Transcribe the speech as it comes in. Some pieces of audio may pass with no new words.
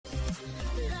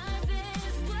Life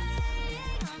is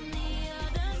waiting on the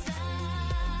other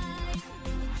side.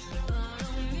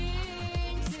 Follow me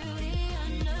to the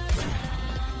underground.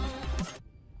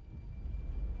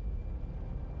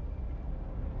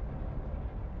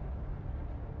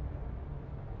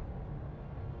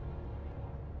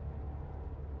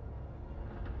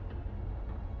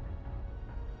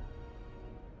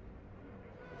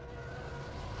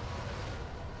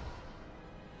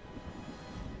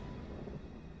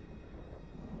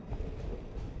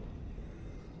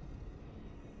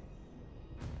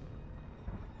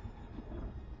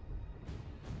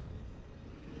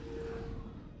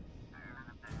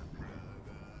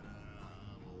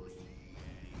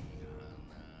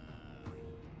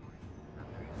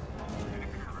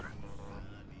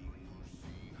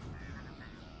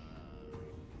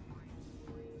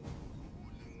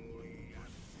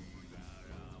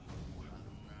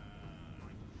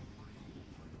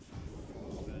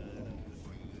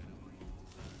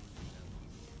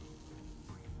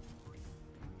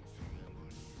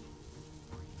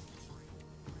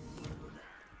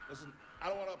 Listen, I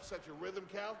don't want to upset your rhythm,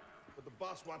 Cal, but the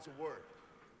boss wants a word.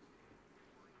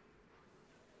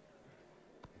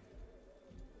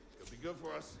 It's gonna be good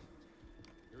for us.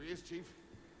 Here he is, Chief.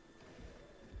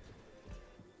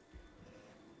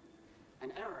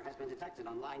 An error has been detected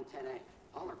on line 10A.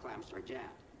 All our clamps are jammed.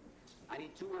 I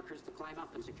need 2 workers to climb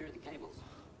up and secure the cables.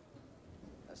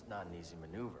 That's not an easy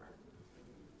maneuver.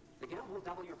 The guild will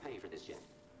double your pay for this shift.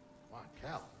 Come on,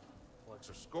 Cal. Well,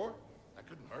 extra score? That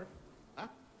couldn't hurt. Huh?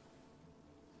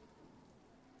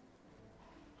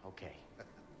 Okay.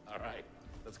 All right,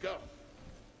 let's go.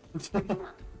 Good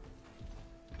work.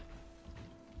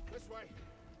 This way.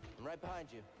 I'm right behind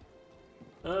you.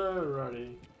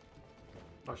 Alrighty.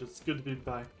 Gosh, it's good to be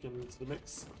back into the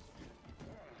mix.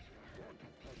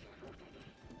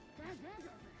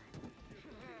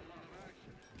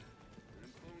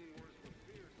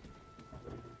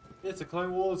 It's a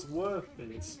Clone Wars worth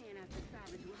it.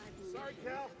 Sorry,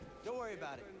 Cal. Don't worry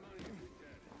about it.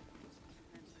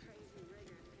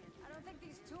 I don't think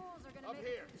these tools are gonna Up make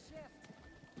here. it through the shift.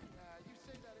 You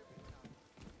say that every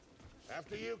time.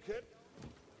 After you, kid.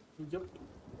 Yep.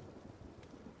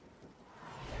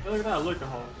 Look at that liquor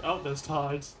hole. Oh, there's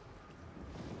tides.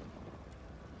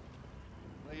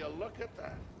 Now you look at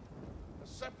that. A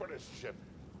separatist ship.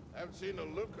 I haven't seen a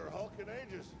Luke or Hulk in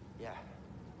ages. Yeah.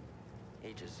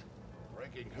 Ages.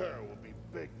 Breaking her will be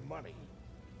big money.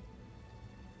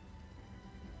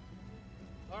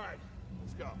 All right,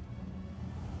 let's go.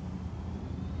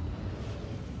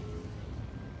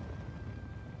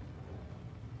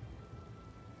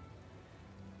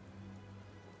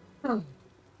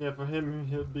 Yeah, for him,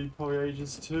 he'll be probably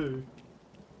ages too.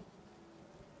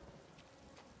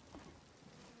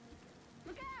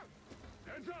 Look out!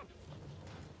 Heads up!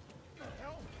 What the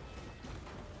hell?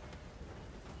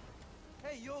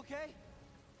 Hey, you okay?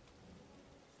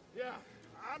 Yeah,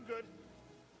 I'm good.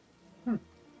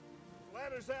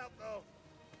 Ladder's out, though.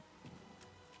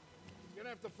 You're gonna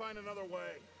have to find another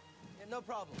way. Yeah, no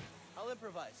problem. I'll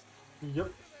improvise.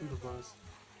 Yep, improvise.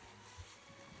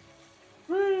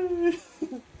 Whee!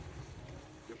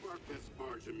 Depart this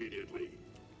barge immediately.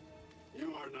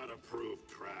 You are not approved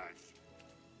trash.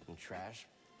 And trash,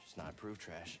 just not approved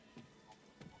trash.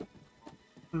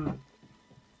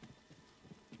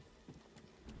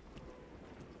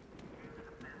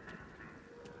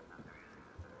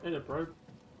 Ain't it, bro?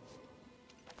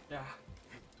 Yeah.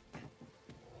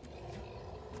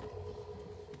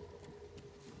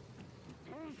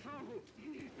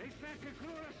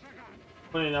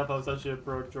 Funny enough, I was actually a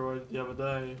pro droid the other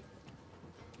day.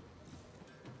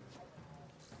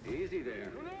 Easy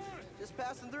there. Just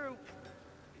passing through.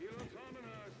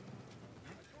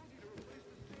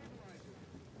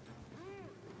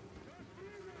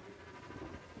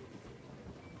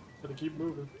 Gotta keep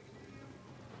moving.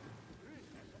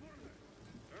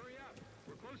 Hurry up.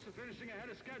 We're close to finishing ahead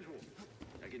of schedule.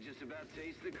 I can just about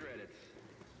taste the credits.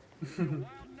 It's a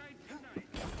wild night tonight.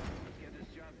 Let's get this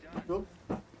job done. Go.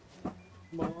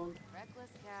 Come on.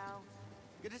 Reckless cow.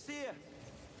 Good to see you.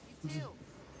 You too.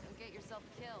 Don't get yourself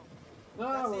killed.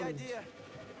 That's No. the idea.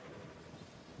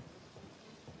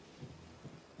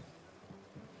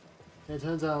 It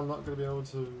turns out I'm not going to be able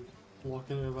to block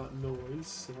any of that noise,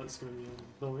 so that's going to be an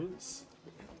annoyance.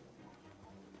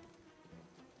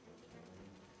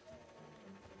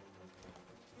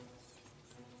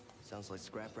 Sounds like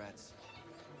scrap rats.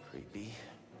 Creepy.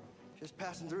 Just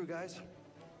passing through, guys.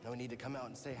 No need to come out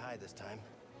and say hi this time.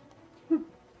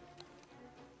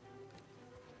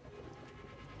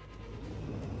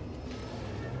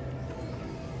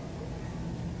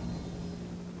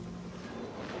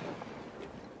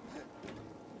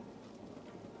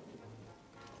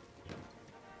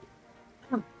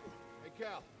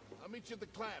 Cal. I'll meet you at the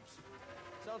clamps.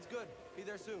 Sounds good. Be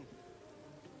there soon.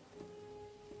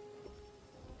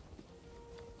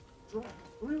 Oh.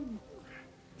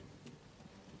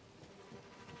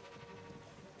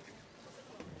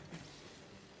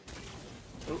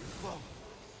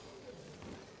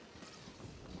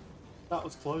 That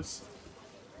was close.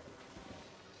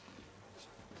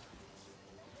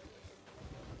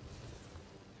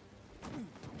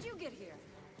 How'd you get here?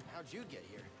 How'd you get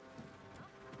here?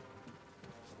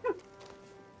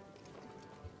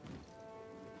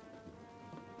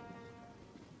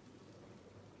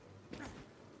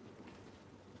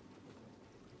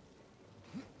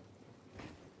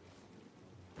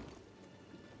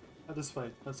 This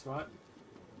way, that's right.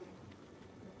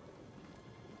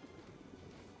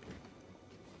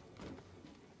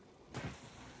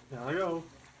 There I go.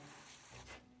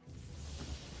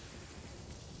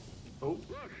 Oh,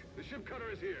 Look, the ship cutter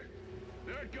is here.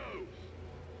 There it goes.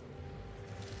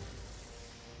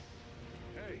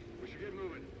 Hey, we should get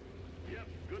moving. Yep,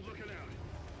 good looking out.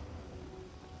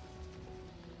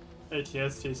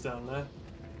 ATST's down there.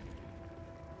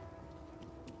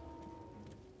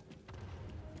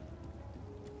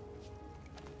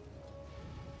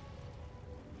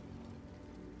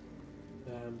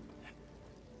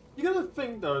 You gotta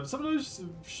think though, some of those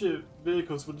ship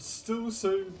vehicles would still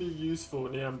so be useful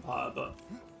in the Empire, but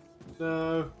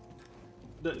no,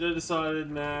 they decided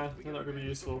nah, they're not gonna be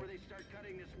useful. Before they start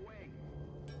cutting this wing.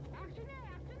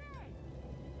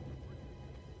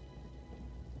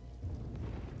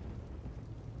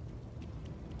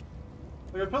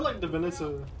 Like I felt like the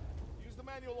Veneto. Use the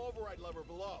manual override lever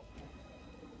below.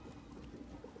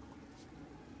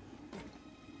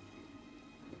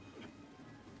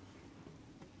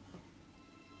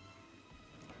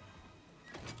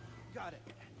 Got it.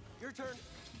 Your turn.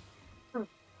 Hold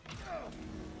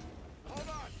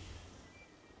on.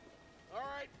 All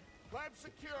right, clamp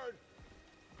secured.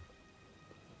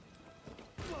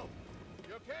 Whoa.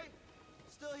 You okay?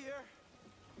 Still here.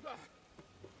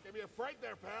 Give me a fright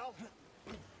there, pal.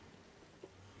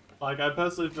 Like I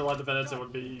personally feel like the Veneto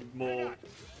would be Hang more on.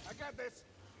 I got this.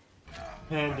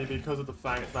 handy because of the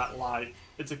fact that like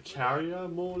it's a carrier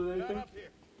more than Not anything. up here.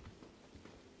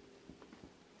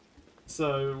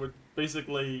 So it would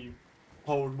basically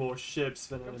hold more ships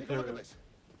than an Come take a look at Imperial. this.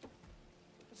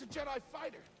 It's a Jedi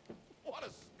fighter. What a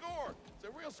score! It's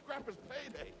a real scrapper's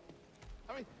payday.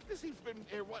 I mean, this he's been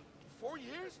here, what, 4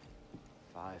 years?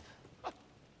 5.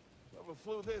 Whoever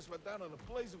flew this went down in a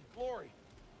blaze of glory.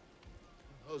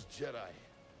 Those Jedi.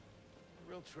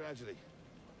 Real tragedy.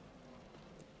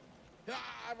 Yeah,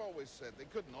 I've always said they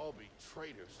couldn't all be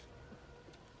traitors.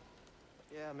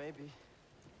 Yeah, maybe.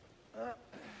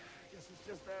 Guess it's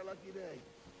just our lucky day.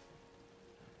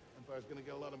 Empire's gonna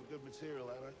get a lot of good material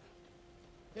out of it.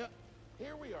 Yeah,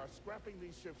 here we are, scrapping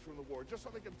these ships from the war, just so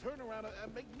they can turn around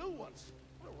and make new ones.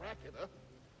 What a racket, huh?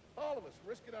 All of us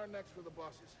risking our necks for the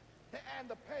bosses. And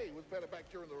the pay was better back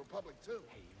during the Republic, too.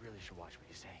 Hey, you really should watch what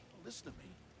you say. Listen to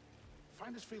me.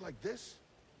 Find us free like this,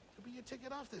 could be your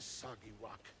ticket off this soggy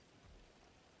rock.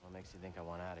 What makes you think I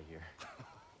want out of here?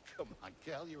 Come on,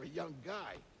 Cal, you're a young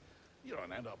guy. You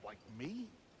don't end up like me.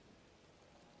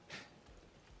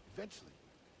 Eventually,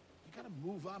 you gotta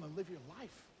move on and live your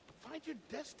life. Find your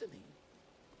destiny.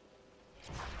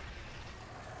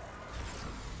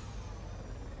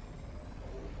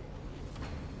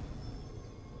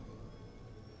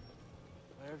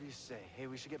 Whatever you say. Hey,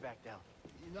 we should get back down.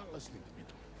 You're not listening to me,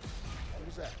 though. What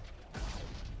was that?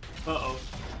 Uh-oh.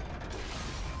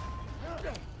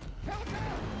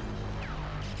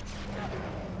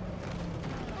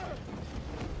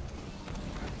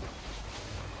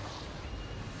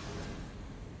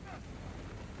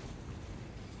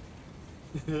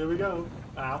 Here we go.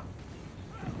 Ow.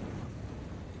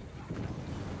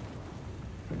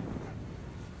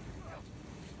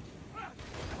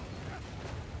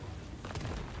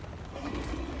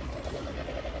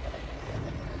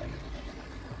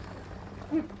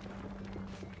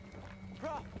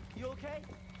 Bro, you okay?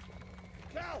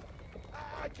 Cal!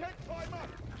 I can't climb up!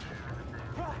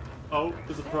 Bro! Oh,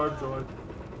 there's a probe droid.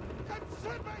 Come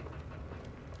send me!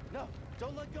 No,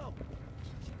 don't let go.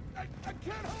 I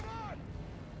can't hold on!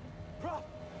 Bro!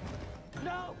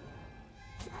 No!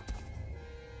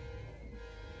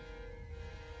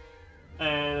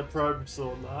 And a probe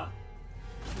saw that.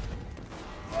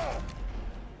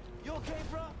 You okay,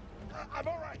 bro? I'm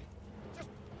all right. Just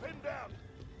pinned down.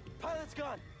 Pilot's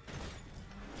gone.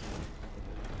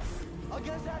 I'll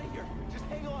get us out of here. Just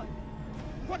hang on.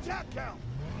 Watch out, Cal!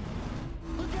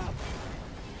 Look out!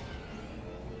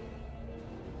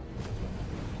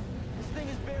 This thing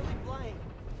is barely flying.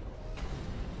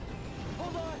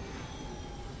 Hold on!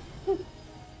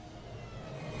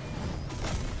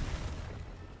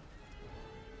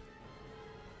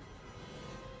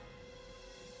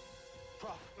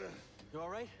 Prof, you all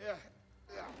right? Yeah.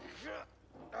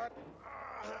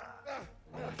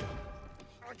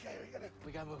 Okay,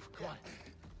 We gotta move. Come on.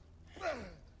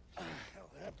 hell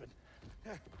happened?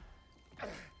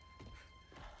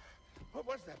 What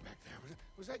was that back there?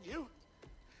 Was that you?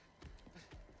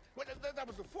 What, that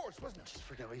was the Force, wasn't it? Just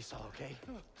forget what you saw, okay?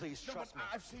 Please No, trust but me.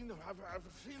 I've seen the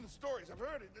stories. I've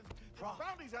heard it. There's Prof,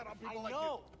 bounties out on people like you.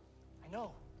 I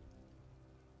know.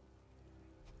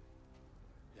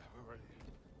 Yeah, we're ready.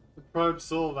 The probe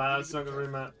saw that. It's not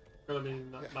gonna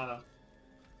matter.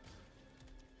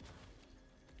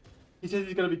 He said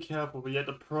he's gonna be careful, but yet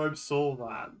the probe saw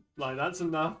that. Like, that's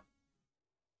enough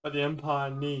that the Empire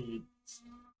needs.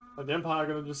 Like, the Empire are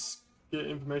gonna just get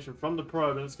information from the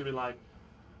probe, and it's gonna be like,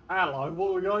 hello,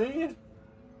 what we got here?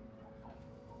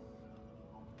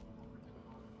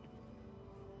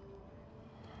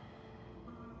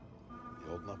 You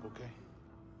holding up okay?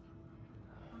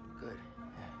 Good.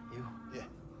 Yeah, you? Yeah.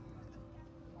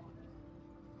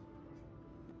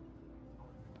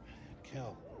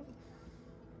 Kel,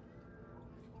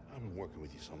 I've been working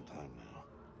with you some time now.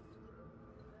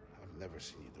 I've never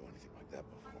seen you do anything like that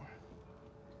before.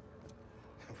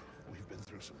 We've been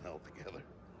through some hell together.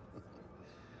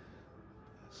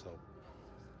 So,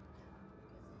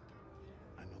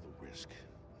 I know the risk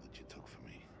that you took for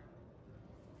me.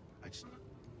 I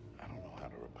don't know how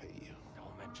to repay you.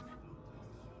 Don't mention it.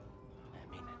 I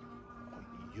mean it. Oh,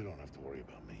 you don't have to worry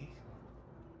about me.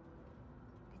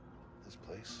 But this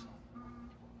place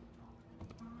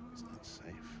is not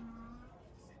safe.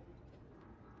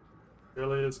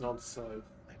 Really is not safe.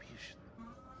 Maybe you should,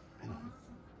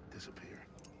 disappear.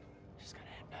 Just gotta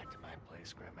head back to my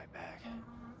place, grab my bag.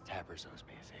 Tappers owes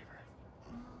me a favor.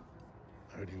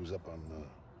 I heard he was up on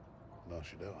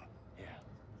Noshidella. Yeah.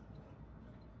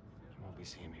 You won't be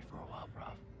seeing me for a while,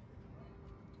 Prof.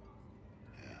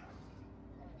 Yeah.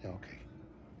 Yeah, okay.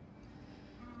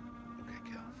 Okay,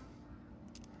 Cal.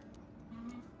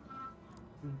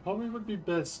 Probably would be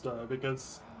best though,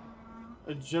 because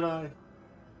a Jedi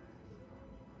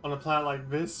on a planet like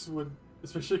this would,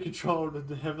 especially controlled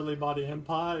heavily by the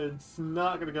Empire, it's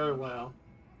not gonna go well.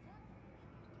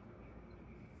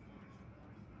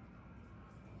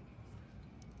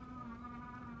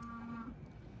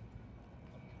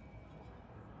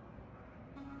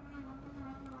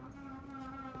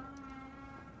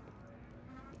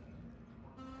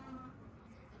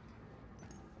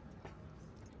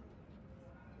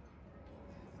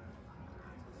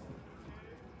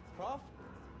 Prof?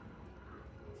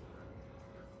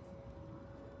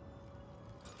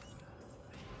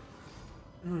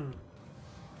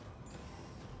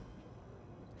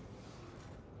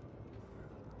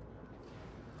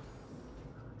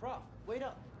 Prof, wait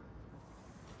up.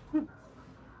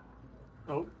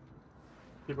 Oh.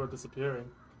 People are disappearing.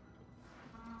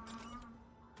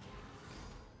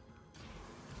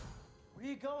 Where are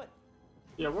you going?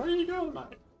 Yeah, where are you going,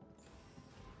 mate?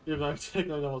 Even though I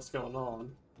technically know what's going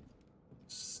on.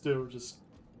 Still just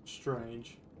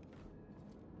strange.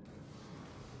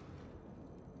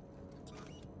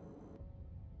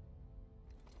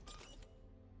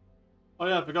 Oh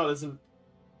yeah, I forgot, there's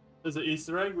an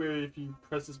Easter egg where if you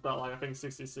press this button like I think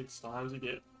 66 times you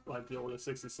get like the order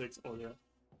 66 audio.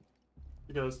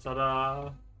 It goes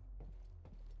ta-da!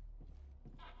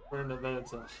 We're in the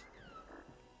Venator.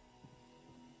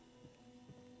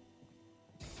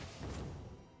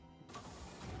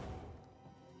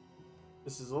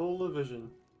 This is all a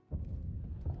vision.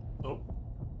 Oh.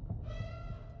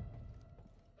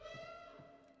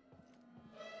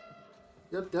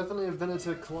 Yep, definitely a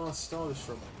Venator class Star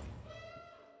Destroyer.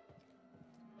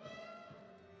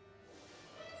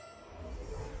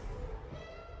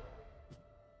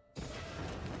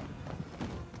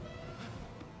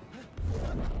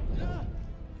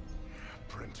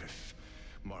 Apprentice,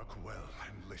 mark well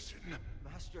and listen.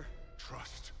 Master.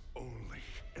 Trust only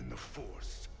in the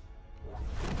Force.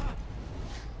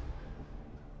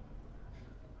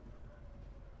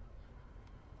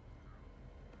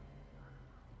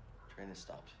 Train has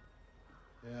stopped.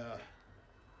 Yeah.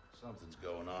 Something's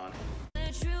going on. The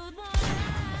truth won't